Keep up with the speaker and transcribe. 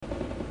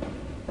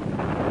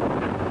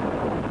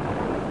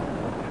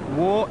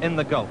War in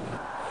the Gulf.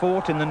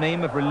 Fought in the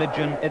name of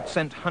religion, it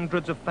sent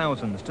hundreds of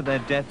thousands to their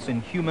deaths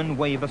in human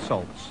wave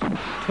assaults.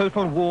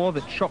 Total war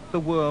that shocked the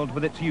world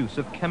with its use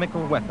of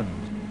chemical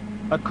weapons.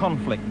 A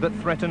conflict that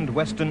threatened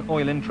Western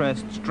oil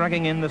interests,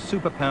 dragging in the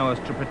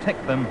superpowers to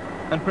protect them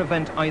and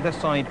prevent either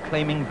side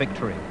claiming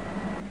victory.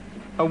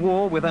 A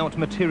war without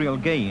material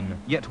gain,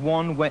 yet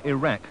one where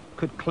Iraq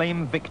could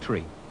claim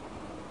victory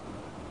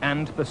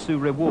and pursue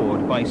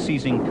reward by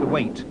seizing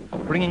Kuwait,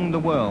 bringing the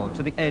world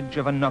to the edge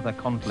of another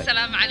conflict.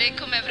 Assalamu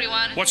alaikum,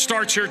 everyone. What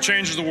starts here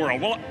changes the world.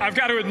 Well, I've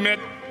got to admit,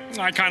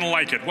 I kind of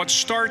like it. What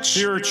starts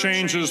here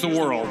changes the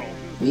world.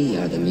 We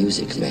are the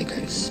music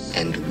makers,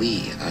 and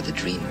we are the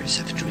dreamers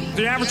of dreams.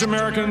 The average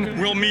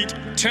American will meet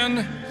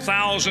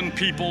 10,000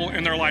 people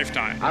in their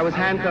lifetime. I was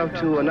handcuffed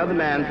to another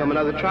man from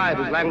another tribe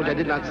whose language I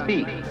did not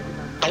speak.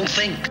 Don't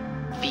think,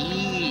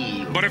 feel.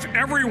 But if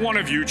every one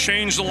of you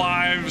changed the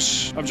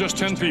lives of just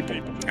 10 people,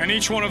 and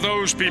each one of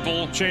those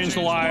people changed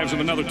the lives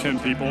of another 10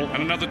 people,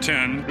 and another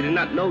 10... We did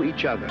not know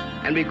each other,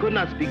 and we could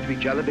not speak to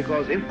each other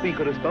because if we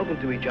could have spoken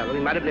to each other,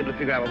 we might have been able to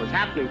figure out what was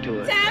happening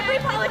to us. To every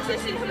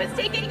politician who is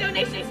taking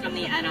donations from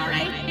the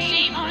NRA,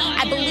 shame on you.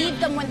 I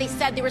believed them when they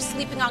said they were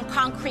sleeping on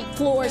concrete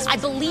floors. I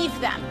believed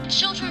them.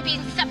 Children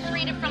being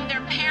separated from their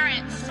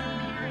parents.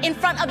 In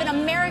front of an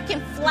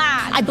American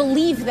flag. I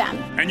believe them.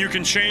 And you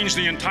can change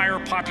the entire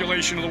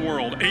population of the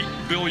world, 8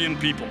 billion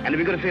people. And if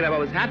we could have figured out what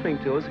was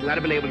happening to us, we might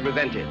have been able to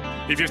prevent it.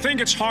 If you think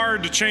it's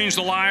hard to change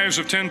the lives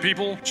of 10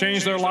 people,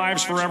 change their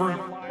lives forever?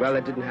 Well,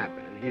 that didn't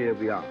happen, and here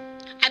we are.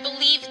 I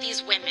believe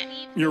these women.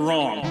 You're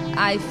wrong.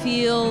 I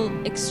feel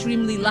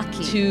extremely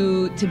lucky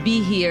to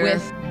be here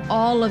with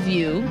all of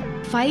you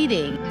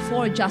fighting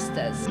for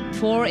justice,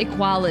 for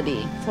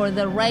equality, for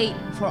the right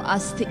for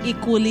us to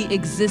equally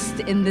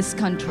exist in this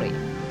country.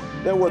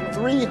 There were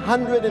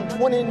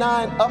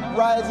 329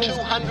 uprisings,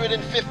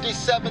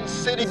 257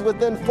 cities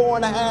within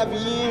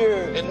 4.5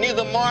 years. And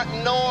neither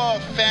Martin nor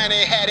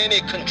Fannie had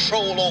any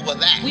control over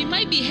that. We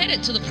might be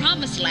headed to the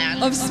promised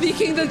land of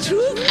speaking the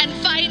truth and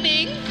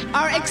finding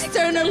our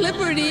external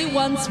liberty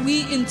once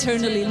we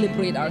internally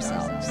liberate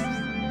ourselves.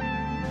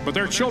 But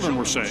their children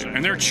were saved,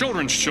 and their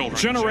children's children.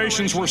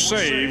 Generations were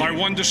saved by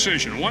one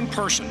decision, one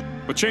person.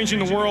 But changing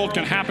the world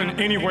can happen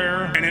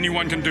anywhere, and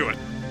anyone can do it.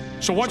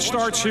 So what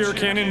starts here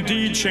can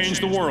indeed change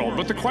the world.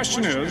 But the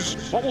question is,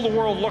 what will the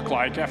world look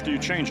like after you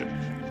change it?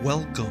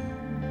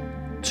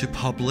 Welcome to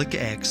Public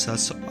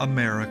Access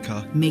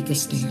America. Make a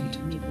stand.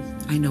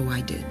 I know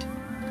I did.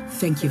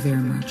 Thank you very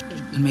much.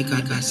 And may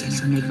God bless us.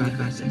 And may God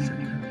bless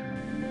America.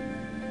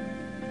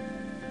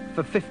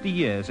 For 50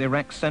 years,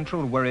 Iraq's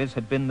central worries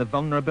had been the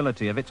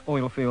vulnerability of its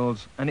oil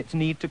fields and its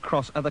need to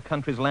cross other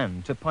countries'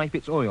 land to pipe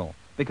its oil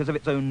because of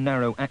its own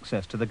narrow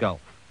access to the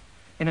Gulf.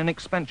 In an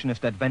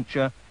expansionist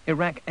adventure,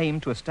 Iraq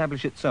aimed to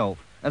establish itself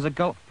as a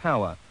Gulf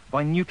power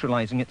by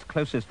neutralizing its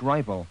closest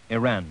rival,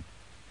 Iran.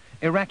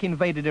 Iraq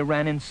invaded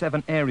Iran in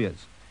 7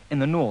 areas: in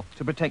the north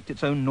to protect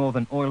its own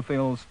northern oil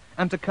fields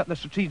and to cut the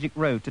strategic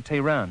road to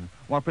Tehran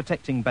while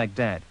protecting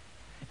Baghdad;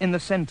 in the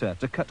center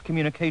to cut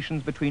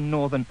communications between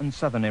northern and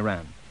southern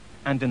Iran;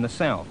 and in the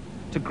south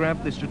to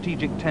grab the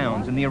strategic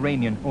towns in the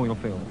Iranian oil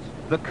fields.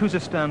 The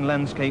Khuzestan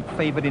landscape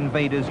favored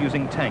invaders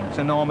using tanks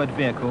and armored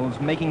vehicles,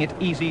 making it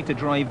easy to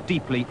drive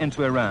deeply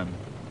into Iran.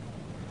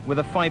 With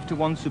a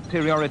 5-to-1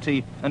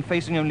 superiority and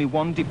facing only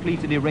one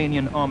depleted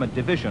Iranian armored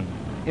division,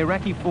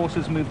 Iraqi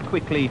forces moved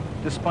quickly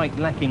despite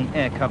lacking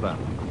air cover.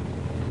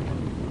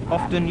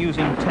 Often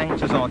using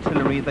tanks as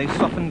artillery, they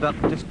softened up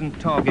distant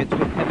targets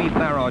with heavy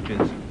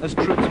barrages as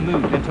troops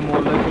moved into more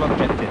local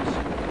objectives.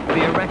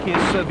 The Iraqi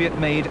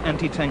Soviet-made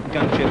anti-tank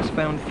gunships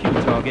found few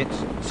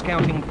targets,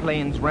 scouting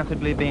planes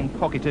rapidly being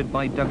pocketed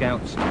by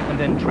dugouts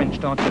and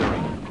entrenched artillery.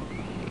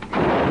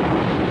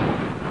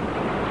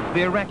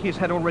 The Iraqis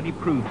had already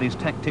proved these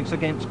tactics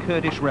against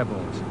Kurdish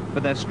rebels,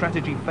 but their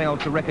strategy failed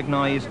to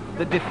recognize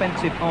that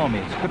defensive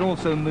armies could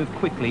also move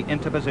quickly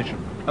into position.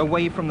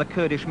 Away from the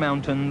Kurdish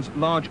mountains,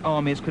 large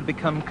armies could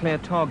become clear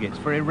targets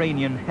for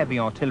Iranian heavy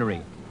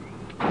artillery.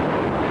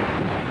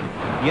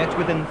 Yet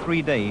within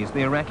 3 days, the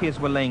Iraqis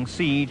were laying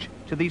siege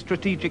to the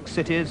strategic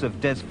cities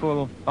of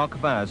Dezful,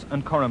 Akbaz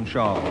and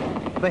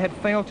Khorramshahr. They had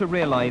failed to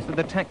realize that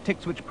the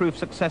tactics which proved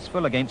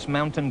successful against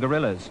mountain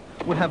guerrillas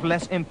would have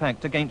less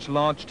impact against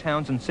large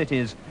towns and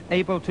cities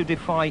able to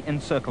defy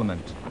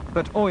encirclement.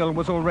 But oil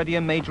was already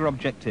a major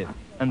objective,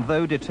 and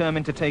though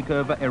determined to take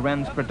over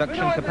Iran's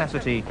production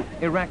capacity,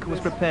 Iraq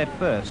was prepared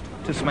first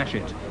to smash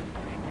it.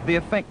 The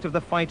effect of the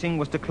fighting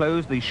was to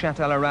close the Shatt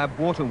al-Arab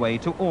waterway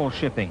to all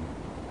shipping.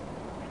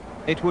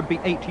 It would be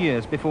 8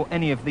 years before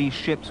any of these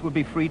ships would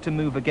be free to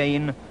move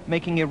again,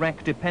 making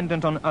Iraq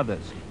dependent on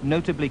others,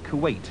 notably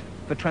Kuwait,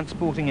 for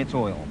transporting its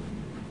oil.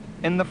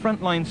 In the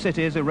frontline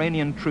cities,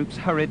 Iranian troops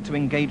hurried to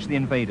engage the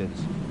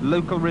invaders.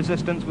 Local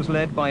resistance was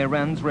led by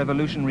Iran's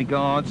Revolutionary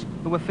Guards,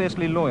 who were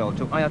fiercely loyal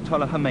to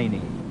Ayatollah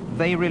Khomeini.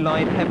 They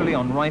relied heavily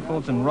on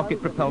rifles and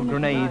rocket-propelled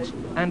grenades,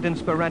 and in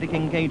sporadic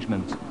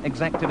engagements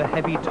exacted a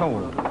heavy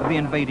toll of the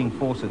invading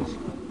forces.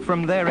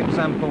 From their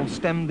example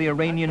stemmed the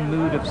Iranian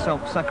mood of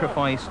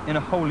self-sacrifice in a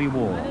holy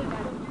war.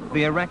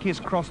 The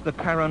Iraqis crossed the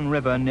Karun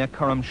River near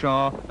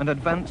Khorramshahr and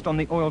advanced on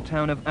the oil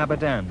town of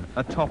Abadan,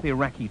 a top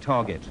Iraqi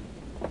target.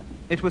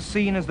 It was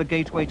seen as the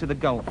gateway to the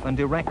Gulf, and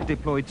Iraq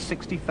deployed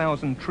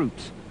 60,000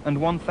 troops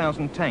and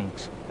 1,000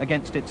 tanks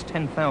against its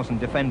 10,000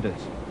 defenders.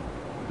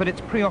 But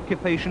its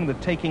preoccupation with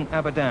taking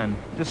Abadan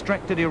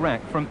distracted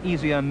Iraq from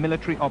easier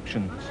military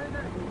options.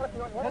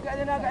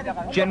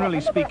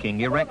 Generally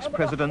speaking, Iraq's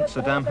President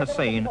Saddam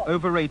Hussein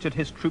overrated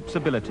his troops'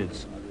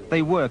 abilities.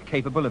 They were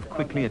capable of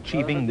quickly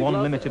achieving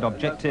one limited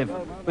objective,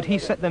 but he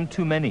set them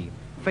too many,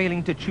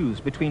 failing to choose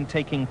between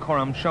taking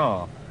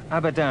Khorramshahr,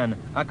 Abadan,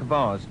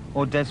 Akbaz,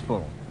 or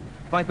Dezful.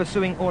 By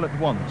pursuing all at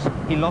once,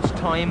 he lost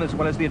time as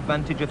well as the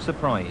advantage of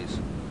surprise.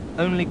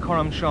 Only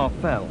Khorramshahr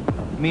fell.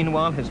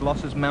 Meanwhile, his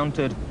losses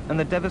mounted and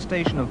the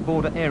devastation of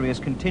border areas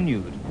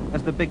continued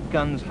as the big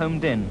guns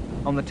homed in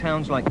on the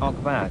towns like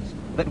Akbaz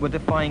that were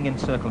defying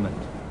encirclement.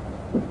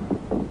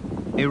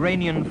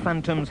 Iranian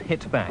phantoms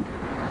hit back.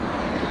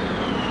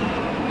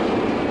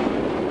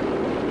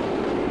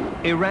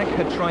 Iraq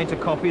had tried to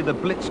copy the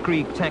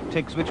blitzkrieg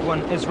tactics which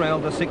won Israel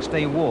the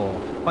Six-Day War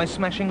by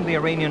smashing the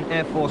Iranian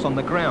Air Force on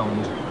the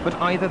ground, but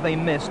either they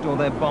missed or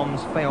their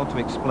bombs failed to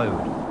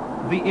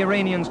explode. The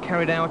Iranians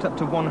carried out up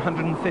to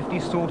 150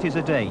 sorties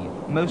a day,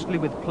 mostly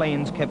with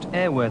planes kept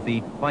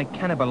airworthy by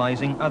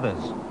cannibalizing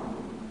others.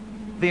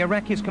 The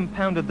Iraqis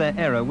compounded their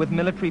error with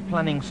military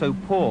planning so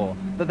poor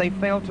that they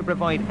failed to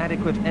provide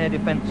adequate air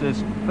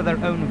defenses for their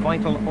own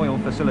vital oil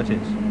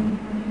facilities.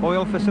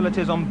 Oil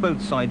facilities on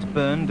both sides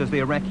burned as the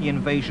Iraqi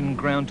invasion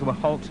ground to a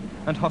halt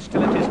and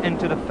hostilities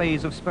entered a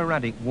phase of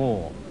sporadic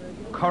war.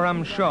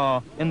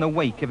 Khorramshahr in the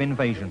wake of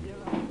invasion.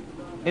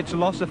 Its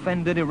loss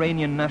offended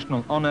Iranian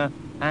national honor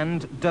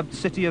and, dubbed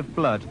City of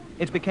Blood,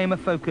 it became a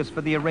focus for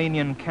the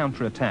Iranian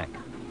counterattack.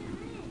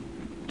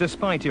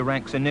 Despite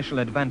Iraq's initial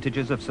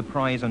advantages of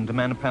surprise and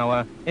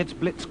manpower, its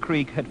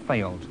blitzkrieg had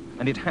failed,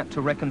 and it had to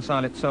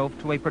reconcile itself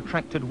to a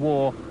protracted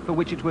war for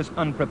which it was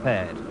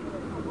unprepared.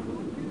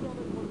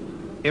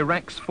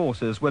 Iraq's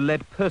forces were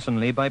led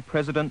personally by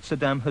President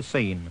Saddam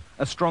Hussein,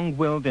 a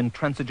strong-willed,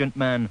 intransigent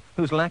man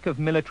whose lack of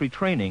military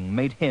training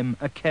made him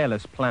a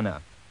careless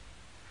planner.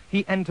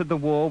 He entered the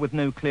war with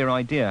no clear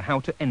idea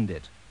how to end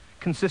it,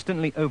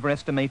 consistently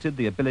overestimated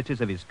the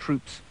abilities of his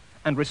troops,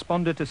 and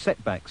responded to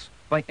setbacks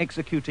by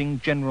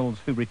executing generals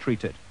who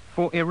retreated.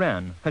 For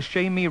Iran,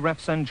 Hashemi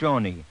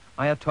Rafsanjani,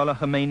 Ayatollah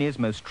Khomeini's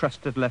most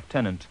trusted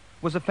lieutenant,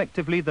 was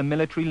effectively the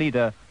military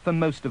leader for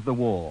most of the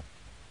war.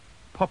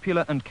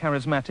 Popular and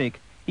charismatic,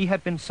 he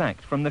had been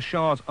sacked from the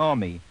Shah's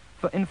army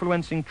for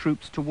influencing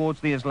troops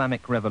towards the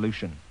Islamic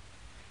Revolution.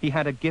 He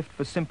had a gift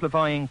for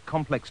simplifying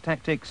complex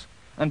tactics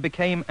and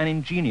became an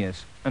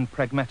ingenious and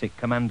pragmatic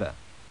commander.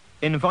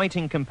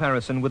 Inviting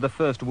comparison with the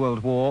First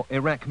World War,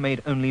 Iraq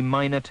made only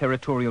minor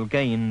territorial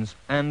gains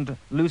and,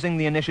 losing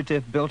the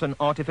initiative, built an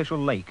artificial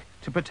lake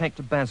to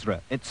protect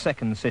Basra, its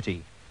second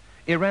city.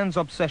 Iran's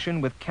obsession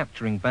with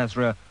capturing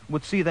Basra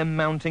would see them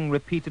mounting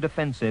repeated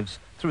offensives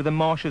through the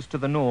marshes to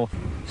the north,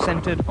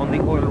 centered on the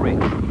oil-rich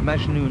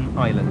Majnoon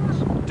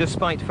Islands.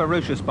 Despite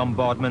ferocious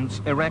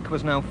bombardments, Iraq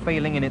was now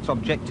failing in its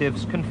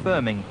objectives,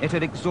 confirming it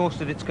had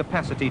exhausted its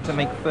capacity to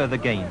make further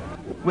gain.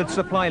 With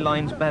supply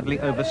lines badly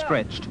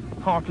overstretched,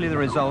 partly the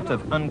result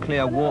of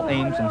unclear war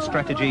aims and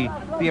strategy,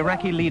 the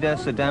Iraqi leader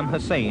Saddam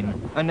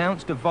Hussein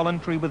announced a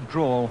voluntary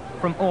withdrawal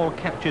from all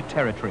captured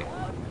territory.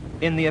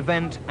 In the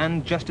event,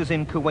 and just as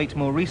in Kuwait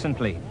more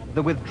recently,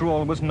 the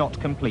withdrawal was not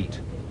complete.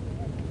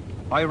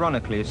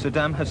 Ironically,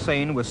 Saddam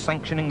Hussein was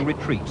sanctioning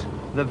retreat,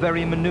 the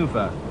very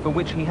maneuver for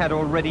which he had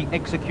already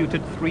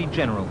executed 3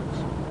 generals.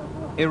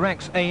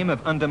 Iraq's aim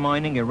of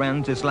undermining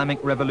Iran's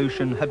Islamic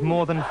Revolution had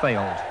more than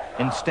failed.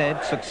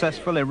 Instead,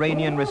 successful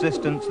Iranian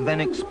resistance,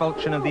 then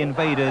expulsion of the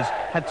invaders,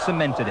 had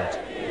cemented it.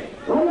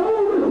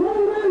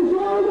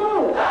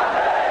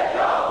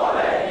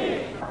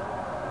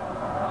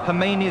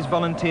 Khomeini's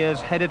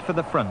volunteers headed for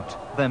the front,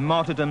 their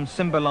martyrdom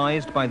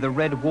symbolized by the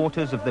red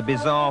waters of the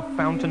bizarre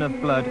Fountain of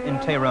Blood in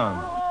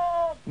Tehran.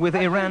 With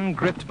Iran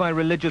gripped by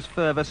religious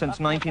fervor since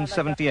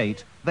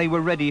 1978, they were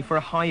ready for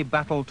a high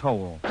battle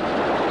toll.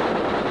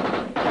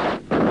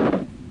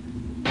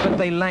 But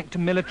they lacked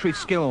military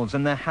skills,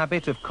 and their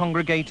habit of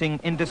congregating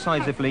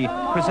indecisively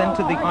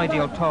presented the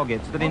ideal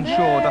targets that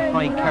ensured a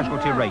high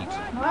casualty rate.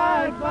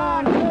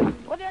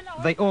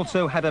 They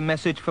also had a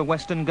message for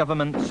Western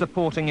governments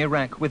supporting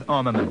Iraq with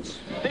armaments.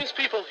 These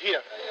people here,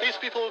 these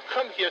people who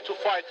come here to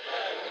fight,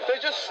 they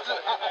just,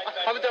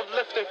 they've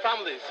left their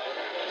families.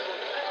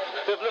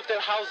 They've left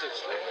their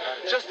houses.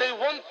 Just they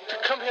want to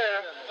come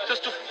here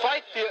just to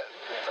fight the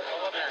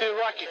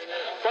Iraqis.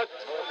 But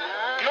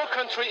your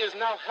country is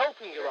now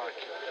helping Iraq,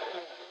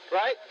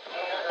 right?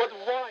 But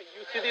why?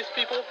 You see these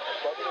people?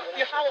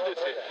 How old is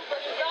he?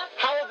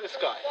 How old is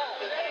this guy?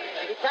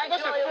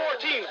 Must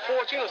be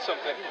 14 or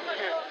something.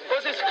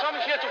 But he's come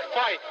here to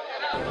fight.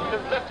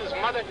 He's left his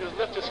mother, he's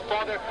left his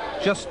father.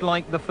 Just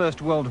like the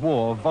First World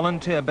War,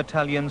 volunteer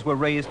battalions were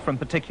raised from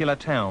particular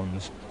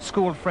towns.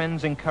 School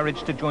friends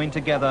encouraged to join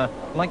together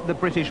like the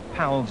British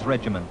PALS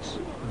regiments.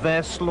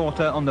 Their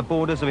slaughter on the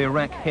borders of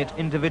Iraq hit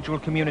individual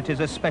communities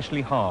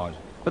especially hard.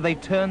 but they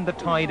turned the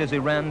tide as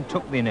Iran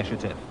took the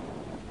initiative.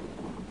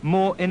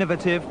 More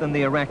innovative than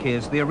the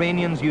Iraqis, the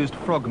Iranians used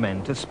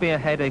frogmen to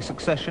spearhead a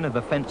succession of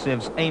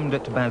offensives aimed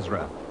at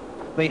Basra.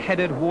 They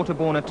headed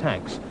waterborne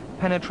attacks,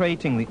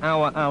 penetrating the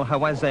Awa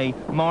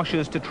al-Hawazeh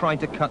marshes to try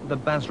to cut the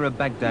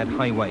Basra-Baghdad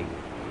highway.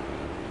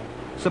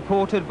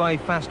 Supported by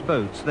fast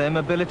boats, their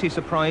mobility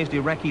surprised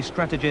Iraqi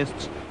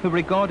strategists who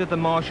regarded the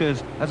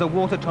marshes as a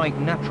watertight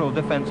natural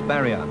defense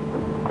barrier.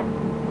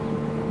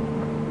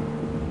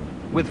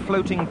 With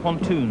floating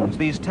pontoons,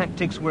 these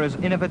tactics were as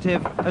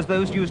innovative as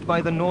those used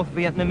by the North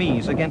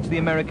Vietnamese against the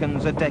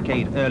Americans a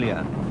decade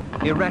earlier.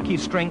 Iraqi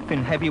strength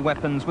in heavy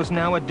weapons was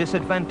now a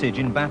disadvantage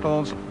in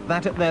battles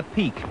that at their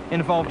peak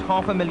involved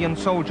 500,000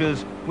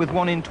 soldiers with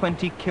 1 in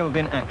 20 killed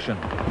in action.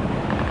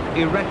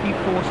 Iraqi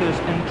forces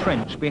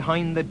entrenched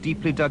behind the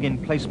deeply dug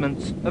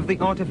emplacements of the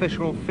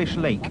artificial Fish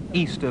Lake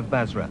east of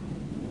Basra.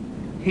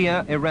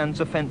 Here, Iran's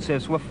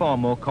offensives were far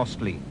more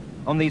costly.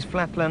 On these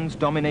flatlands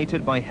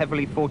dominated by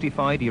heavily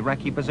fortified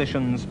Iraqi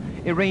positions,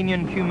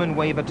 Iranian human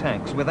wave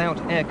attacks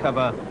without air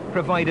cover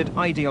provided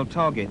ideal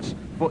targets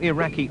for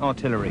Iraqi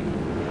artillery.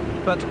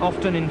 But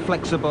often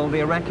inflexible, the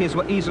Iraqis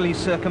were easily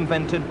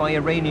circumvented by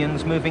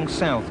Iranians moving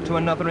south to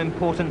another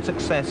important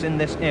success in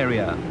this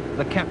area,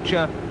 the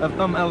capture of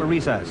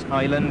al-Rizaz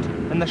Island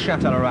and the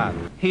Shatt al-Arab.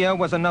 Here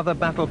was another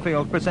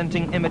battlefield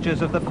presenting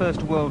images of the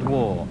First World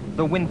War,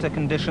 the winter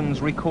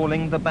conditions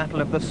recalling the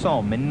Battle of the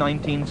Somme in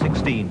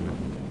 1916.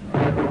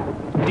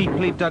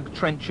 Deeply dug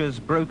trenches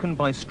broken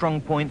by strong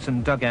points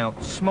and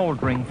dugouts,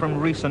 smouldering from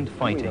recent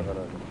fighting.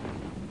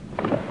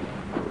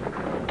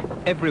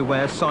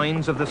 Everywhere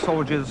signs of the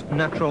soldiers'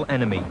 natural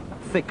enemy.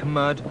 Thick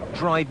mud,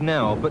 dried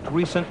now, but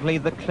recently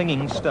the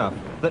clinging stuff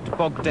that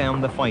bogged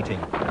down the fighting.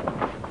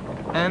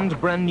 And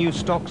brand new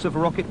stocks of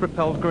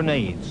rocket-propelled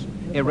grenades.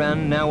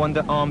 Iran, now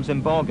under arms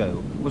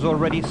embargo, was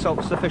already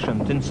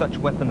self-sufficient in such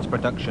weapons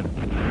production.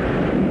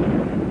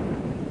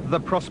 The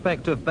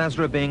prospect of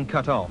Basra being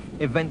cut off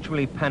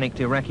eventually panicked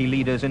Iraqi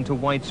leaders into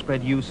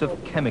widespread use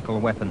of chemical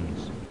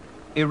weapons.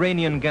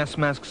 Iranian gas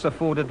masks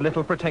afforded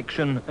little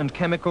protection, and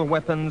chemical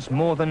weapons,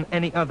 more than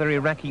any other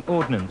Iraqi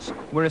ordnance,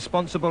 were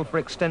responsible for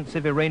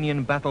extensive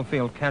Iranian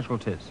battlefield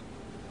casualties.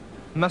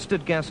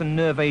 Mustard gas and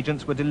nerve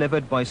agents were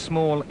delivered by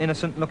small,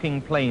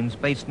 innocent-looking planes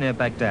based near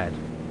Baghdad.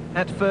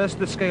 At first,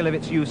 the scale of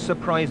its use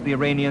surprised the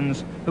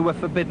Iranians, who were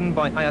forbidden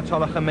by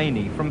Ayatollah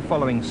Khomeini from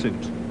following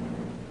suit.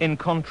 In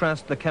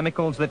contrast, the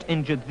chemicals that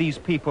injured these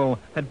people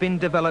had been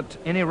developed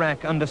in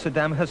Iraq under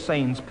Saddam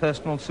Hussein's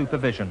personal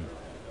supervision.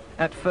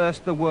 At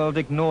first, the world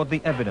ignored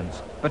the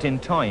evidence, but in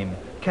time,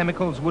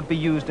 chemicals would be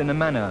used in a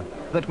manner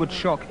that would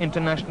shock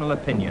international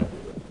opinion.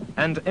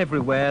 And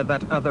everywhere,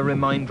 that other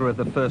reminder of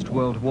the First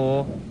World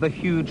War, the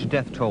huge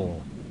death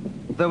toll.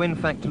 Though in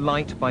fact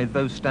light by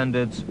those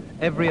standards,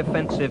 every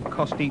offensive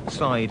cost each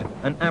side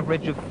an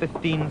average of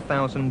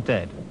 15,000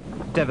 dead,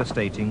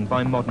 devastating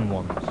by modern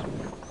ones.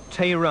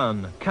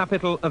 Tehran,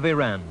 capital of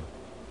Iran.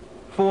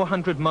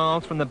 400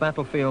 miles from the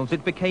battlefields,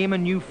 it became a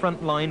new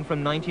front line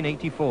from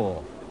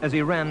 1984. As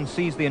Iran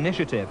seized the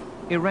initiative,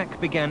 Iraq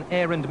began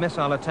air and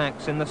missile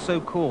attacks in the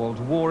so-called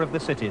War of the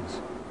Cities.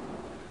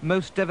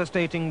 Most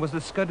devastating was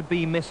the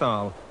Scud-B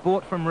missile,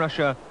 bought from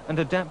Russia and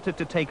adapted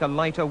to take a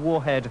lighter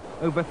warhead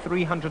over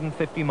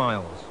 350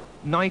 miles.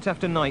 Night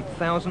after night,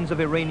 thousands of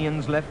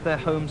Iranians left their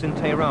homes in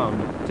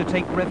Tehran to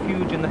take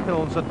refuge in the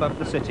hills above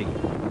the city.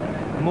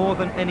 More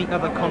than any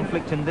other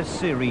conflict in this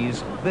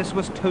series, this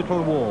was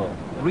total war,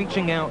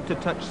 reaching out to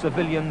touch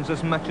civilians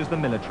as much as the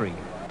military.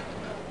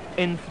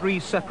 In 3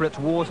 separate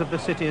wars of the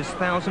cities,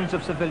 thousands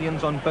of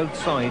civilians on both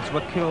sides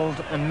were killed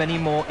and many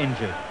more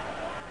injured.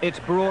 It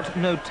brought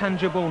no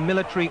tangible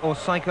military or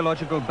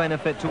psychological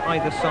benefit to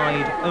either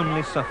side,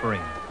 only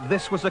suffering.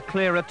 This was a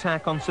clear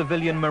attack on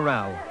civilian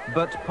morale,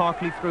 but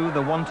partly through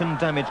the wanton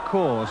damage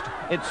caused,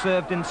 it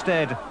served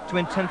instead to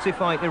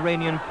intensify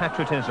Iranian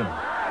patriotism.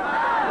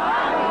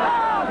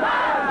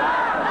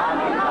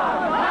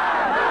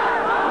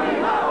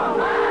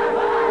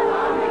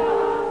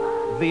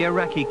 The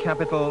Iraqi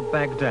capital,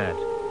 Baghdad.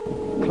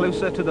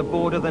 Closer to the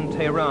border than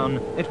Tehran,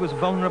 it was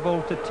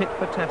vulnerable to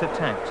tit-for-tat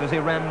attacks as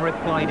Iran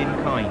replied in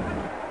kind.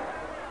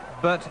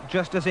 But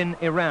just as in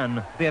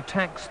Iran, the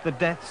attacks, the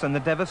deaths and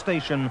the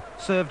devastation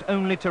served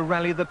only to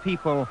rally the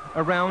people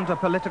around a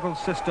political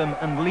system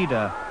and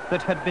leader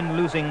that had been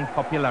losing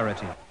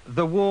popularity.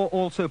 The war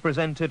also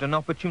presented an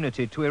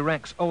opportunity to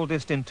Iraq's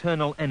oldest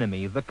internal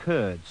enemy, the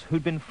Kurds,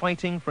 who'd been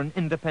fighting for an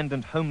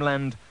independent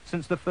homeland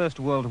since the First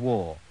World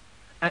War.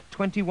 At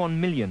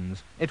 21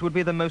 millions, it would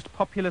be the most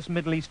populous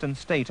Middle Eastern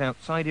state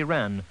outside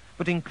Iran,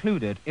 but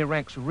included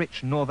Iraq's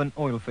rich northern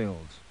oil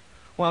fields.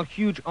 While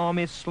huge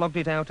armies slogged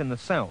it out in the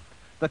south,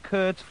 the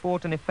Kurds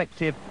fought an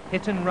effective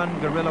hit-and-run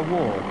guerrilla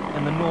war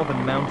in the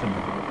northern mountains.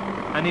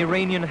 An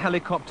Iranian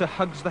helicopter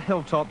hugs the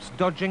hilltops,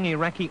 dodging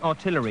Iraqi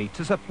artillery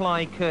to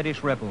supply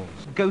Kurdish rebels.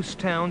 Ghost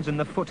towns in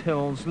the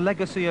foothills,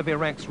 legacy of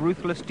Iraq's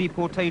ruthless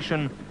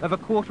deportation of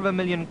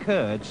 250,000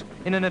 Kurds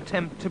in an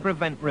attempt to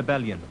prevent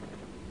rebellion.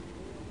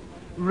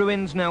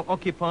 ruins now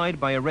occupied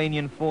by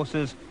Iranian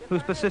forces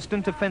whose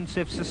persistent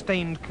offensive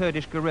sustained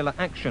Kurdish guerrilla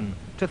action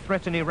to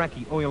threaten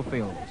Iraqi oil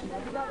fields.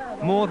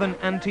 More than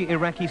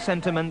anti-Iraqi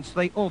sentiments,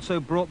 they also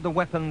brought the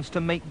weapons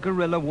to make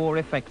guerrilla war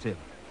effective.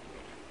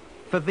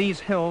 For these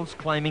hills,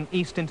 climbing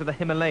east into the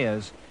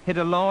Himalayas, hid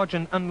a large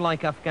and,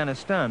 unlike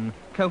Afghanistan,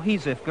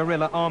 cohesive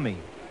guerrilla army.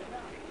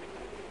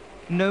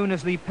 Known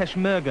as the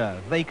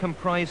Peshmerga, they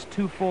comprised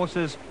two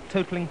forces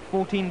totaling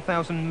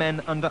 14,000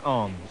 men under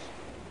arms.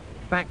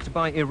 Backed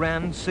by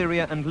Iran,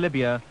 Syria and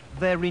Libya,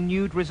 their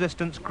renewed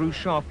resistance grew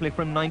sharply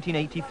from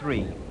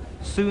 1983.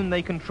 Soon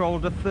they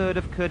controlled a third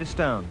of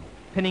Kurdistan,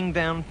 pinning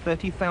down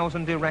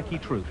 30,000 Iraqi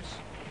troops.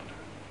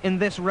 In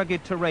this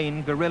rugged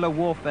terrain, guerrilla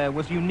warfare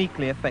was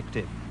uniquely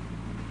effective.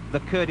 The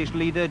Kurdish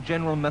leader,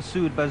 General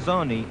Masoud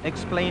Barzani,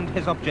 explained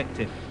his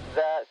objective.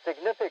 The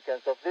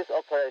significance of this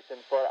operation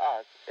for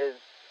us is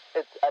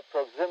its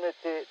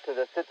proximity to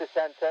the city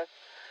center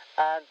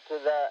and to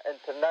the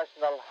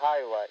international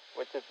highway,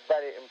 which is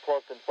very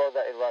important for the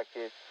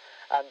Iraqis.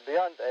 And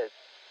beyond it,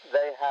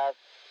 they have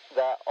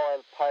the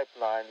oil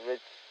pipeline,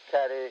 which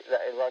carry the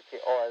Iraqi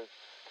oil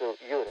to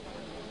Europe.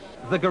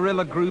 The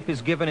guerrilla group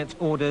is given its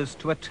orders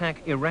to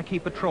attack Iraqi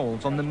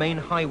patrols on the main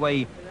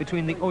highway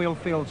between the oil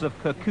fields of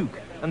Kirkuk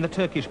and the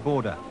Turkish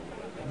border.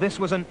 This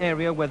was an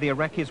area where the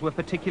Iraqis were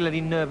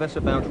particularly nervous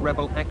about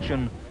rebel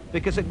action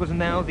because it was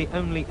now the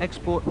only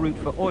export route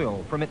for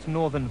oil from its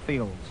northern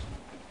fields.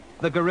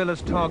 The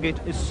guerrillas' target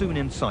is soon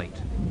in sight.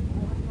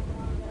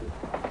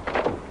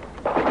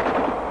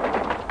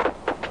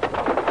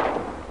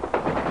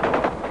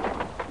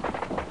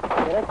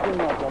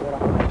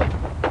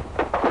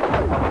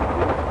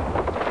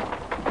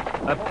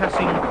 A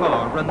passing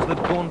car runs the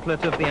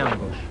gauntlet of the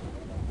ambush.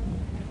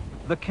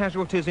 The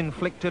casualties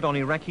inflicted on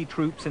Iraqi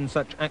troops in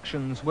such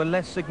actions were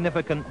less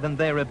significant than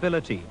their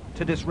ability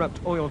to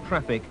disrupt oil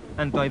traffic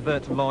and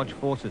divert large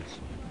forces.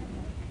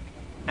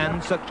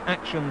 And such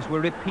actions were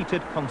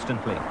repeated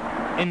constantly.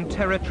 In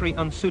territory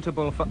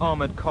unsuitable for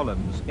armored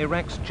columns,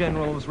 Iraq's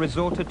generals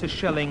resorted to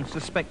shelling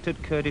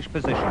suspected Kurdish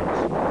positions.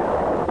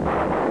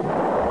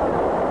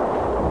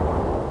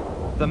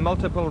 The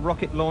multiple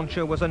rocket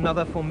launcher was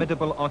another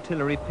formidable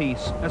artillery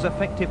piece, as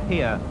effective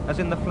here as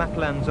in the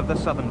flatlands of the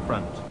southern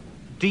front.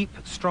 Deep,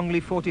 strongly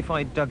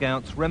fortified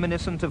dugouts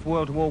reminiscent of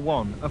World War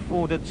I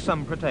afforded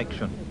some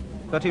protection.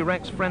 But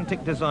Iraq's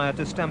frantic desire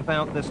to stamp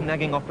out this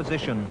nagging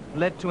opposition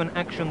led to an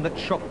action that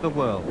shocked the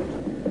world.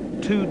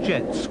 Two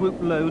jets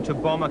swooped low to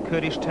bomb a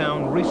Kurdish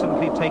town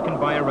recently taken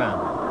by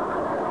Iran.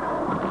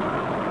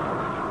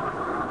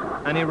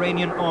 An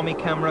Iranian army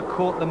camera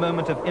caught the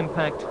moment of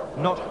impact,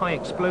 not high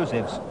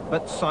explosives,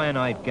 but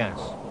cyanide gas.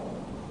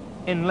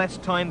 In less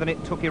time than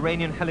it took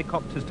Iranian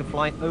helicopters to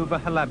fly over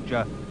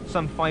Halabja,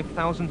 some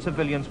 5,000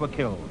 civilians were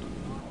killed.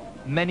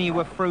 Many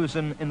were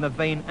frozen in the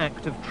vain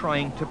act of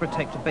trying to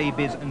protect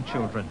babies and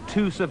children.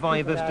 Two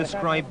survivors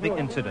described the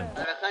incident.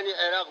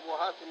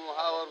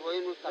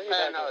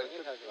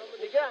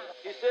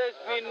 He says,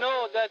 we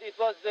know that it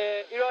was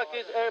the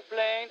Iraqis'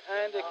 airplane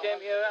and they came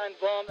here and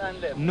bombed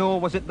and left. Nor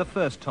was it the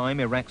first time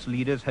Iraq's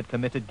leaders had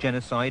committed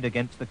genocide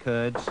against the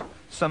Kurds.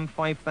 Some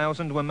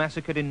 5,000 were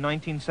massacred in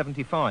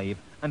 1975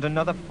 and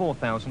another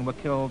 4,000 were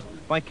killed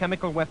by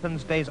chemical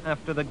weapons days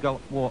after the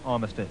Gulf War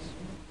armistice.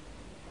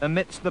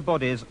 Amidst the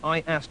bodies,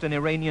 I asked an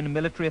Iranian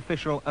military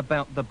official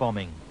about the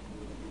bombing.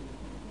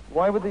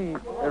 Why would the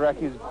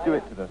Iraqis do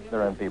it to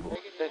their own people?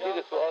 They did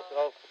it to us,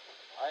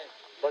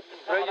 but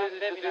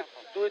prejudice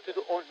do it to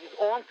his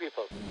own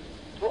people.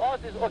 To us,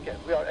 it's okay,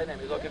 we are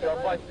enemies, okay, we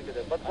are fighting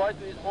together, but why to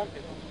his own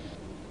people?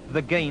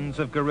 The gains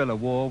of guerrilla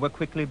war were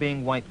quickly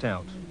being wiped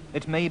out.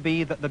 It may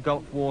be that the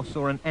Gulf War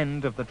saw an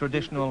end of the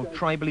traditional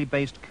tribally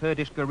based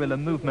Kurdish guerrilla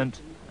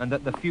movement and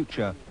that the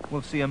future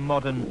will see a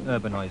modern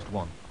urbanized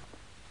one.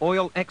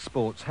 Oil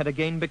exports had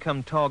again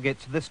become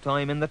targets, this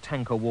time in the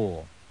tanker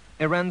war.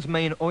 Iran's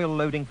main oil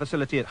loading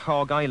facility at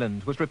Hague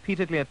Island was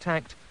repeatedly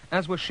attacked,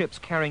 as were ships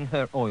carrying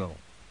her oil.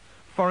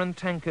 Foreign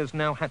tankers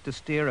now had to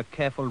steer a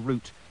careful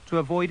route to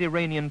avoid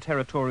Iranian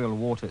territorial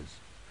waters.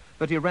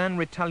 But Iran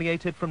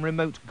retaliated from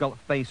remote Gulf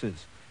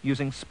bases,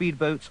 using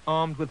speedboats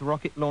armed with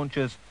rocket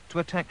launchers to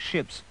attack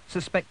ships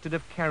suspected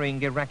of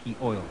carrying Iraqi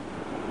oil.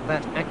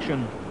 That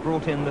action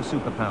brought in the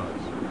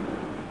superpowers.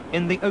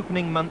 In the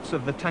opening months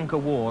of the tanker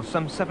war,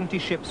 some 70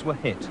 ships were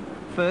hit,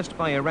 first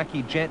by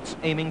Iraqi jets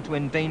aiming to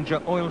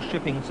endanger oil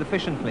shipping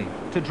sufficiently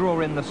to draw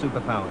in the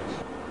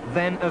superpowers.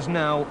 Then, as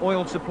now,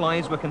 oil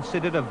supplies were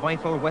considered a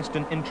vital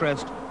Western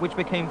interest, which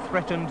became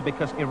threatened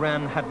because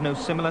Iran had no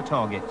similar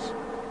targets.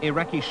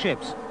 Iraqi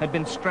ships had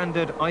been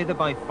stranded either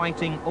by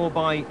fighting or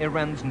by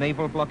Iran's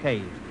naval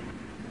blockade.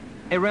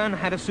 Iran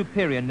had a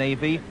superior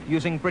navy,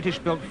 using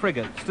British-built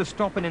frigates to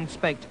stop and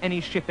inspect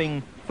any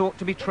shipping thought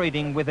to be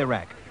trading with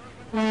Iraq.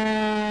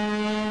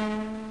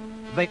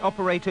 They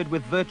operated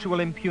with virtual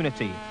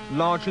impunity,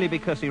 largely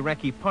because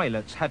Iraqi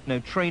pilots had no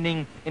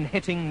training in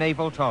hitting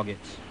naval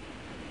targets.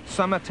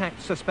 Some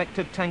attacked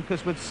suspected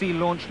tankers with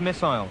sea-launched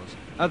missiles.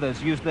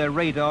 Others used their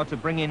radar to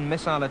bring in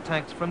missile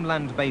attacks from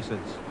land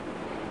bases.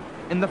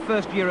 In the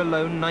first year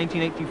alone,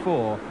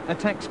 1984,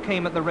 attacks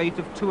came at the rate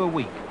of 2 a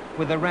week,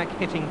 with Iraq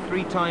hitting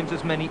 3 times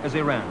as many as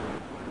Iran.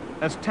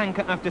 As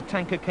tanker after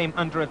tanker came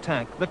under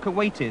attack, the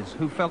Kuwaitis,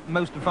 who felt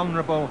most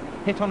vulnerable,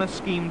 hit on a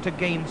scheme to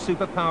gain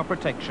superpower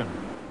protection.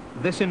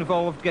 This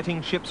involved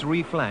getting ships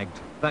reflagged.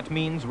 That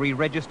means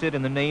re-registered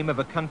in the name of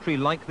a country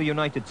like the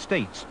United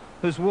States,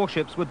 whose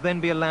warships would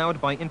then be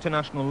allowed by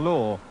international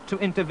law to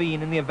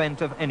intervene in the event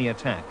of any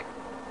attack.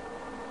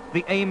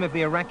 The aim of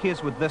the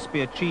Iraqis would thus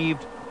be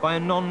achieved by a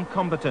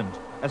non-combatant,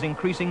 as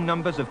increasing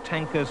numbers of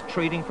tankers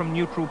trading from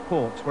neutral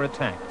ports were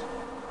attacked.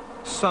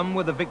 Some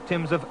were the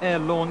victims of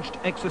air-launched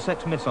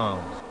Exocet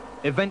missiles.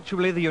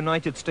 Eventually, the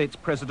United States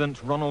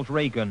President Ronald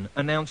Reagan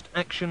announced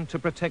action to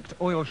protect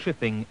oil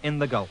shipping in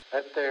the Gulf.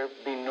 Let there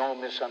be no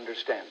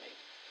misunderstanding.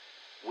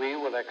 We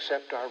will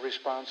accept our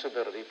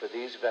responsibility for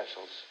these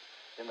vessels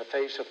in the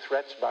face of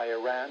threats by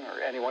Iran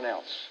or anyone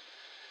else.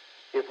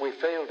 If we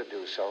fail to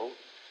do so,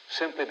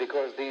 simply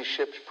because these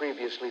ships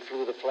previously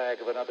flew the flag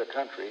of another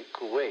country,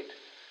 Kuwait,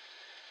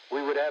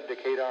 we would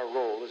abdicate our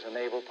role as a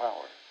naval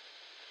power.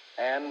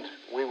 And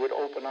we would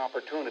open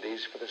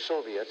opportunities for the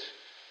Soviets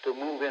to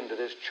move into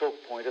this choke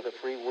point of the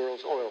free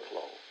world's oil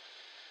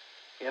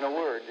flow. In a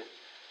word,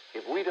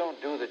 if we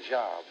don't do the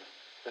job,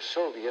 the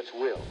Soviets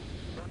will.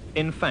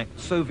 In fact,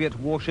 Soviet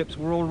warships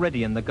were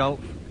already in the Gulf,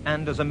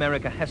 and as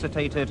America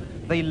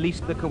hesitated, they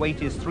leased the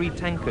Kuwaitis 3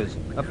 tankers,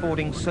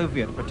 affording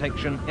Soviet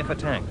protection if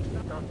attacked.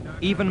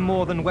 Even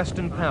more than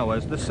Western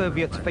powers, the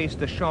Soviets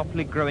faced a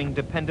sharply growing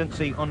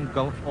dependency on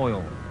Gulf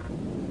oil.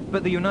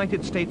 But the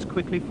United States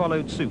quickly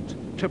followed suit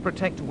to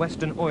protect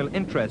Western oil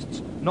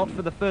interests, not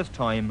for the first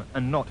time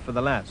and not for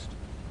the last.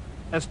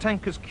 As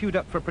tankers queued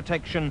up for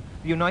protection,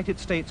 the United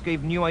States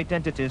gave new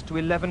identities to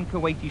 11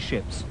 Kuwaiti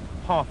ships,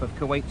 half of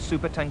Kuwait's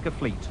supertanker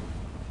fleet.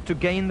 To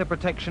gain the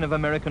protection of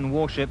American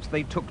warships,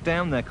 they took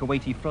down their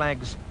Kuwaiti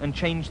flags and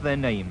changed their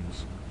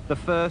names. The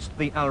first,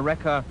 the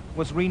Al-Reka,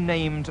 was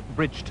renamed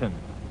Bridgeton.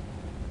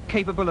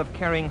 Capable of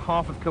carrying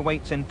half of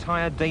Kuwait's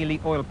entire daily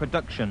oil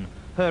production,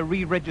 her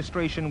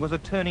re-registration was a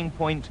turning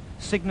point,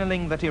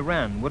 signaling that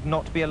Iran would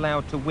not be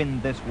allowed to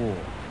win this war.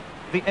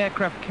 The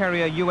aircraft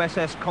carrier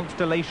USS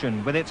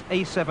Constellation, with its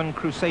A-7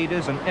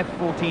 Crusaders and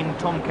F-14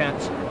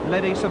 Tomcats,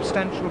 led a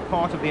substantial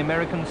part of the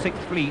American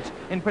Sixth Fleet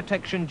in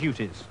protection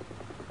duties.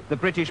 The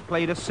British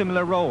played a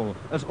similar role,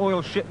 as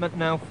oil shipment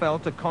now fell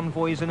to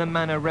convoys in a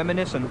manner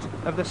reminiscent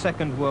of the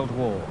Second World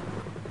War.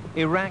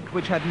 Iraq,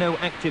 which had no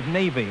active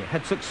navy,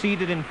 had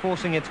succeeded in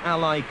forcing its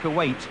ally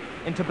Kuwait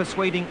into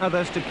persuading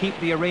others to keep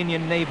the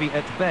Iranian navy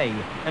at bay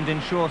and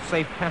ensure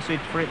safe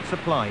passage for its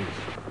supplies.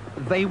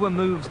 They were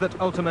moves that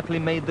ultimately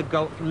made the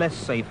Gulf less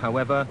safe,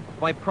 however,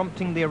 by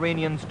prompting the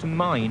Iranians to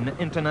mine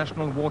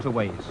international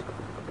waterways.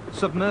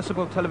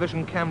 Submersible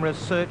television cameras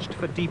searched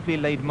for deeply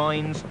laid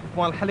mines,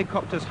 while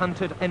helicopters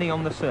hunted any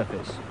on the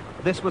surface.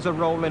 This was a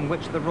role in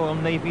which the Royal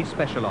Navy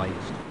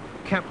specialized.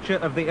 Capture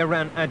of the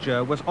Iran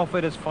Ajah was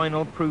offered as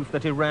final proof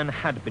that Iran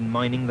had been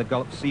mining the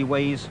Gulf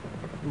seaways,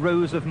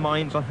 rows of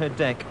mines on her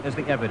deck as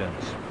the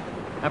evidence.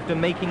 After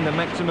making the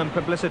maximum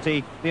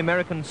publicity, the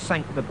Americans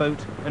sank the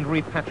boat and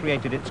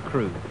repatriated its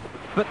crew.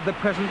 But the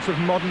presence of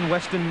modern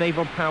Western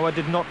naval power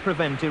did not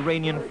prevent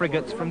Iranian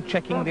frigates from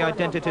checking the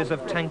identities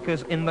of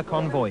tankers in the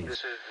convoys. This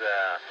is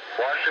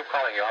warship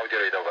calling you. How would you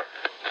read over?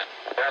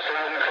 Yes,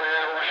 loud and clear.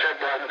 Warship,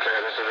 loud and clear.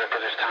 This is the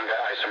British tanker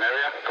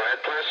Isomeria. Go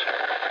ahead, please.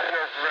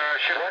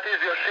 What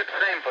is your ship's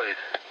name, please?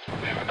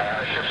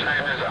 Ship's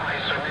name is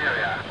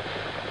Isomeria.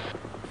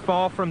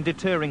 Far from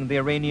deterring the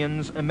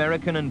Iranians,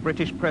 American and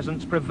British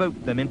presence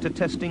provoked them into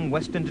testing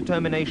Western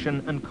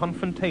determination, and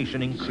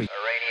confrontation increased.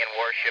 Iranian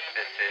warship,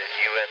 this is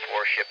U.S.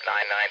 warship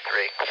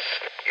 993.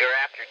 Your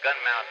after gun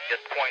mount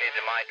just pointed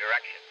in my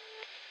direction.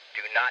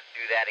 Do not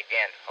do that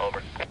again. Over.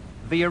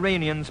 The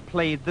Iranians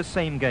played the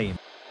same game.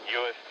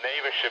 U.S.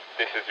 Navy ship,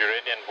 this is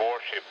Iranian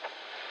warship.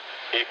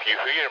 If you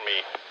hear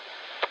me,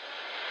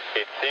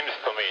 it seems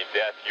to me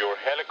that your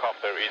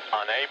helicopter is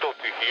unable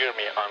to hear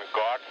me on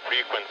guard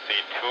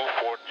frequency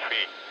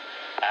 243.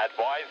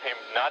 Advise him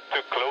not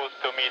to close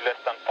to me less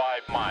than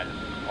 5 miles.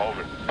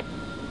 Over.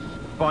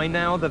 By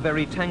now, the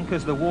very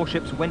tankers the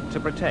warships went to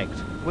protect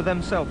were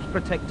themselves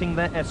protecting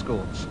their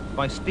escorts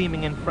by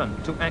steaming in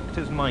front to act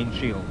as mine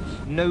shields.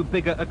 No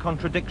bigger a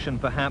contradiction,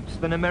 perhaps,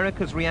 than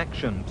America's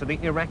reaction to the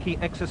Iraqi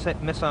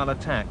Exocet missile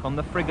attack on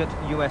the frigate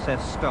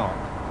USS Stark,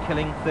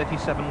 killing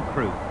 37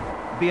 crew.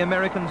 The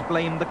Americans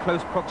blamed the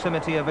close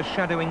proximity of a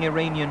shadowing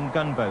Iranian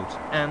gunboat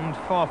and,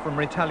 far from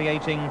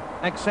retaliating,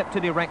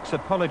 accepted Iraq's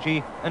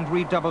apology and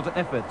redoubled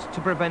efforts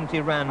to prevent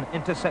Iran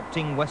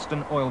intercepting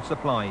Western oil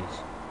supplies.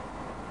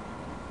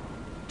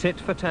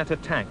 Tit-for-tat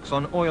attacks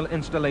on oil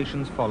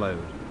installations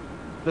followed.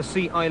 The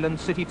Sea Island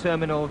city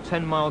terminal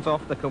 10 miles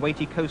off the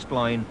Kuwaiti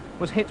coastline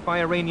was hit by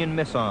Iranian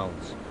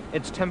missiles.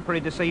 Its temporary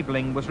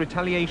disabling was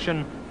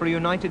retaliation for a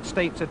United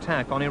States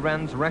attack on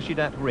Iran's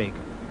Rashidat rig,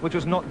 which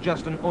was not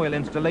just an oil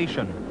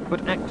installation,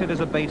 but acted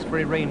as a base for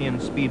Iranian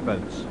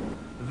speedboats.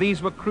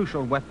 These were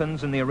crucial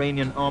weapons in the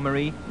Iranian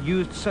armory,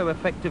 used so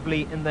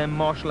effectively in their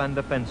marshland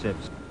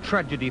offensives.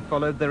 Tragedy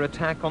followed their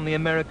attack on the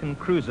American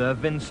cruiser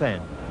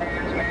Vincennes.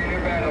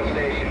 battle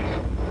stations.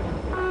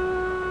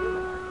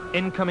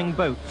 Incoming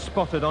boats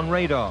spotted on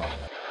radar.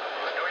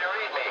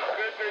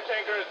 Grizzly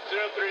Tanker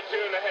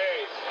 032 in the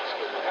haze.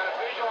 Got a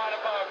visual on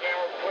above,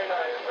 camera between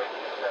us.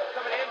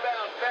 Coming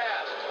inbound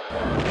fast.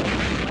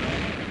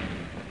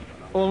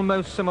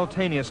 Almost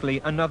simultaneously,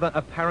 another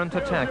apparent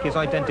attack is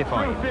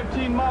identified.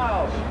 15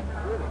 miles.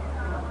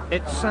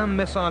 Its SAM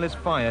missile is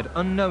fired,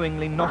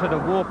 unknowingly not at a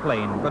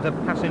warplane, but a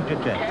passenger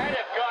jet.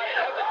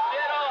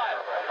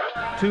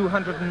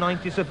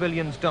 290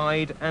 civilians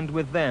died, and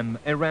with them,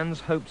 Iran's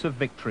hopes of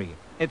victory.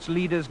 Its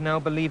leaders now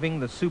believing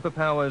the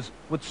superpowers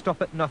would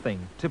stop at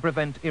nothing to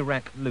prevent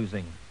Iraq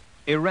losing.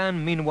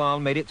 Iran, meanwhile,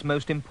 made its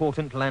most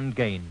important land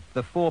gain,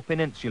 the Four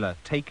Peninsula,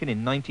 taken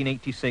in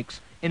 1986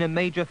 in a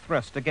major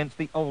thrust against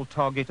the old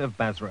target of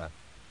Basra.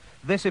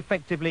 This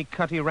effectively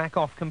cut Iraq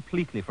off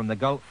completely from the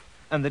Gulf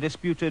and the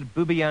disputed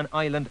Bubiyan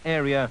Island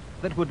area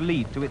that would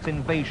lead to its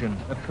invasion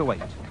of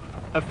Kuwait.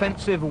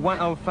 Offensive Wa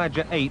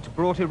al-Fajr 8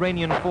 brought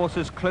Iranian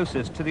forces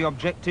closest to the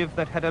objective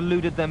that had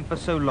eluded them for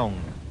so long.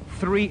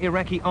 3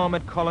 Iraqi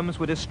armored columns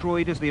were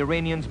destroyed as the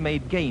Iranians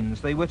made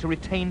gains they were to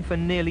retain for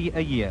nearly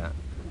a year.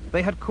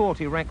 They had caught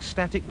Iraq's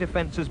static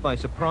defenses by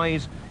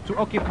surprise to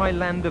occupy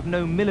land of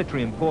no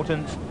military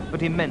importance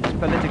but immense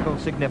political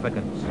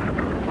significance.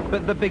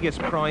 But the biggest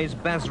prize,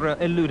 Basra,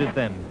 eluded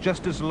them,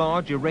 just as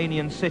large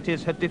Iranian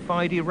cities had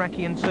defied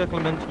Iraqi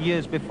encirclement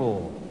years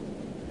before.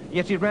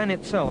 Yet Iran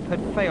itself had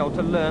failed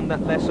to learn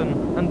that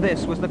lesson, and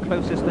this was the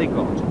closest they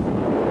got.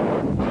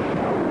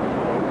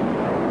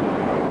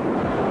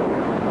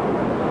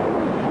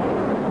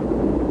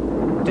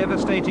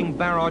 Devastating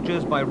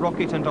barrages by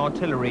rocket and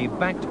artillery,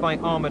 backed by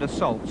armored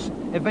assaults,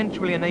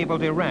 eventually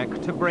enabled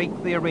Iraq to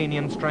break the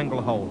Iranian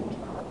stranglehold.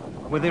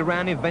 With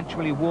Iran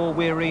eventually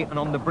war-weary and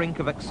on the brink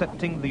of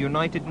accepting the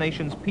United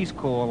Nations peace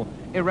call,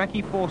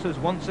 Iraqi forces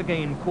once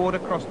again poured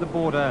across the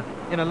border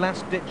in a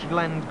last-ditch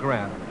land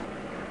grab.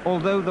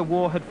 Although the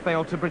war had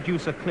failed to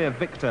produce a clear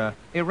victor,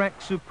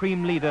 Iraq's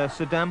supreme leader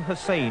Saddam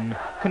Hussein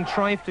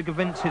contrived to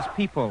convince his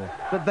people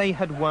that they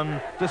had won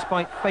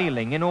despite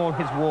failing in all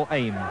his war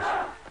aims.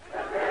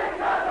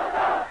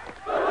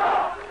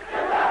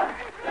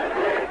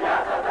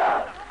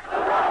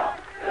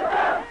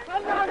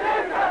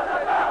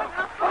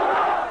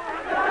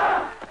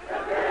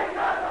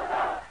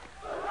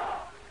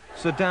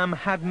 Saddam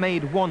had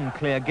made one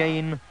clear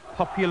gain: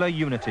 popular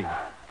unity.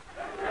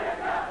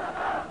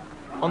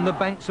 On the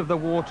banks of the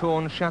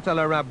war-torn Shatt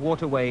al-Arab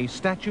waterway,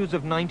 statues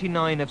of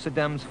 99 of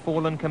Saddam's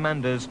fallen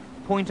commanders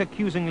point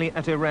accusingly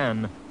at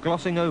Iran,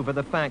 glossing over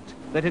the fact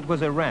that it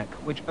was Iraq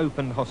which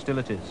opened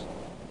hostilities.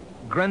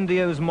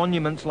 Grandiose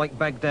monuments like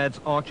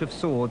Baghdad's Arch of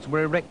Swords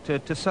were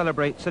erected to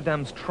celebrate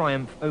Saddam's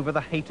triumph over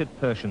the hated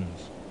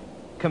Persians,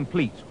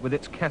 complete with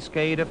its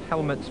cascade of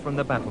helmets from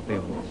the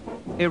battlefields.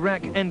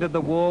 Iraq ended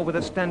the war with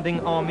a standing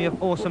army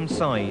of awesome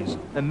size,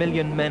 1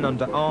 million men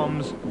under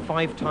arms,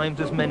 5 times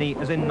as many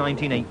as in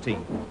 1980.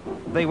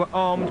 They were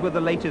armed with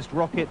the latest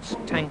rockets,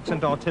 tanks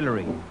and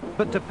artillery,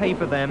 but to pay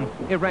for them,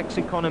 Iraq's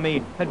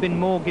economy had been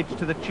mortgaged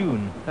to the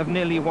tune of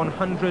nearly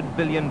 $100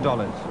 billion.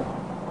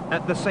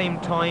 At the same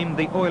time,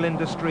 the oil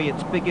industry,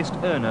 its biggest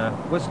earner,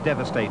 was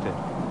devastated.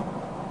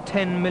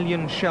 10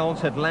 million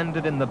shells had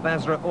landed in the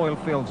Basra oil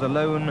fields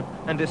alone,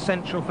 and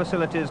essential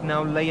facilities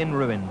now lay in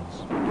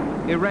ruins.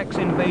 Iraq's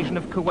invasion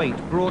of Kuwait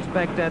brought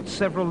Baghdad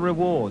several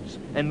rewards: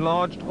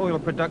 enlarged oil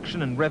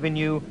production and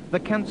revenue, the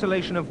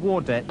cancellation of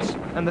war debts,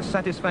 and the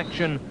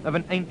satisfaction of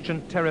an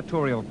ancient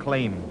territorial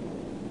claim.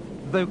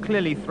 Though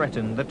clearly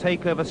threatened, the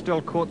takeover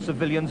still caught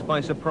civilians by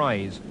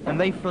surprise, and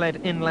they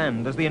fled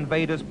inland as the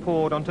invaders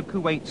poured onto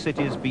Kuwait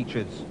City's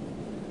beaches.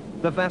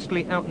 The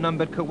vastly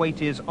outnumbered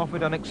Kuwaitis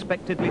offered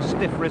unexpectedly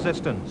stiff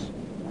resistance.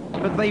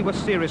 But they were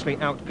seriously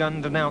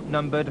outgunned and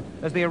outnumbered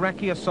as the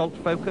Iraqi assault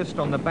focused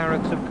on the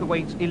barracks of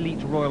Kuwait's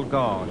elite Royal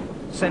Guard,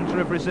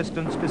 center of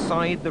resistance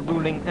beside the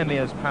ruling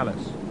Emir's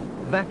palace.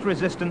 That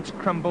resistance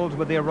crumbled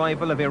with the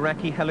arrival of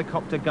Iraqi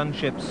helicopter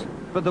gunships,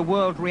 but the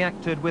world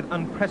reacted with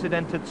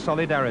unprecedented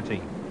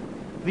solidarity.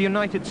 The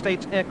United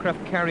States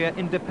aircraft carrier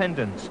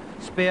Independence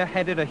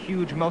spearheaded a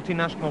huge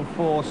multinational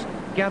force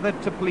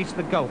gathered to police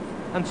the Gulf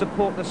and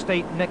support the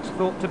state next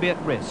thought to be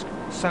at risk,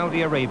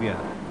 Saudi Arabia.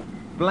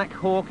 Black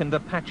Hawk and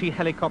Apache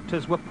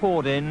helicopters were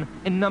poured in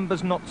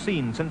numbers not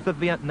seen since the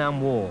Vietnam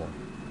War.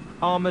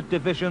 Armored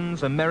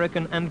divisions,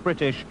 American and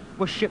British,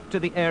 were shipped to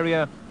the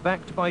area,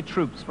 backed by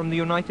troops from the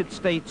United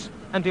States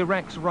and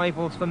Iraq's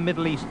rivals for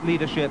Middle East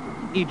leadership,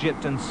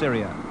 Egypt and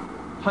Syria.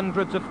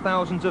 Hundreds of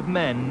thousands of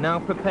men now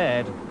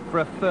prepared for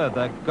a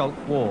further Gulf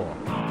War.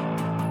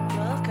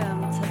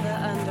 Welcome to the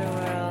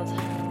underworld.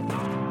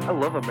 I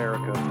love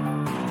America.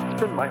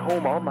 It's been my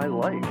home all my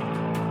life.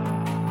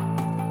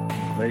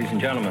 Ladies and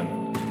gentlemen,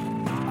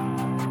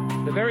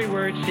 the very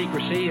word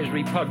secrecy is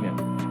repugnant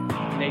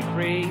in a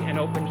free and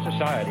open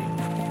society.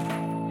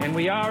 And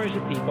we are, as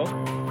a people,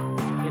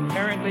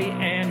 inherently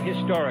and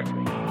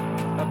historically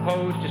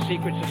opposed to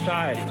secret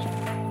societies,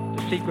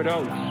 to secret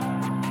oaths,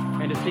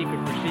 and to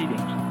secret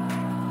proceedings.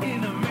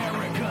 In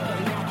America,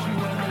 they watch you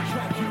and they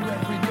track you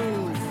every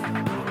move.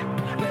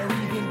 They're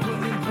even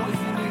putting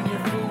poison in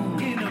your food.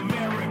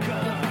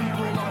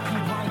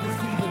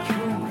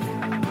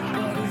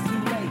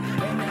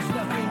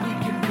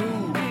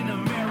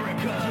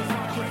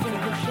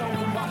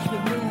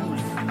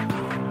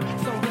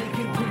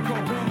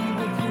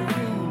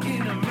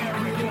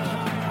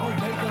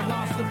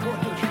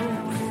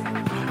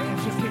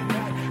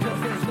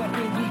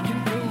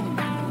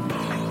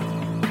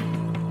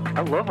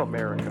 I love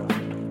America.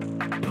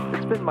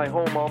 It's been my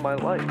home all my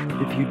life.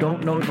 If you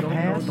don't know the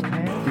past,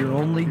 you're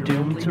only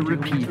doomed to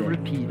repeat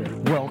it.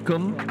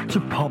 Welcome to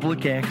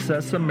Public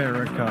Access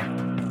America.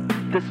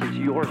 This is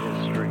your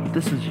history.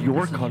 This is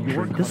your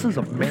country. This is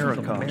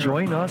America.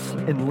 Join us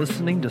in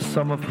listening to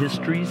some of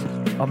history's,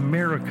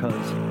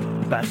 America's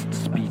best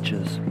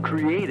speeches.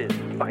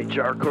 Created by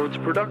Jar Codes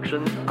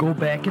Productions. Go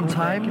back in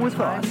time with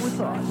us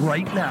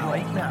right now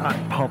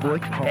on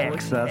Public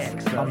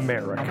Access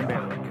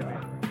America.